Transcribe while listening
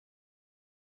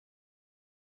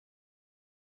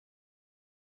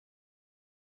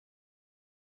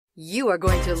You are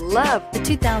going to love the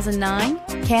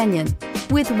 2009 Canyon.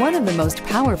 With one of the most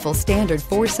powerful standard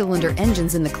four-cylinder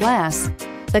engines in the class,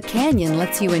 the Canyon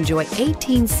lets you enjoy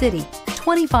 18 city,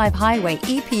 25 highway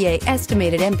EPA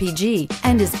estimated MPG,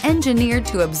 and is engineered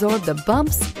to absorb the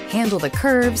bumps, handle the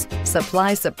curves,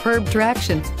 supply superb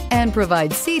traction, and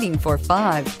provide seating for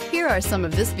 5. Here are some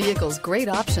of this vehicle's great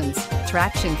options: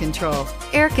 traction control,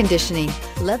 air conditioning,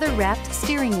 leather-wrapped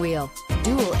steering wheel,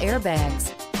 dual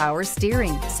airbags, power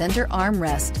steering, center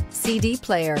armrest, CD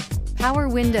player, power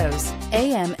windows,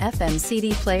 AM/FM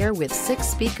CD player with 6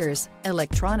 speakers,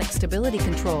 electronic stability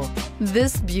control.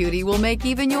 This beauty will make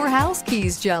even your house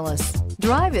keys jealous.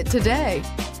 Drive it today.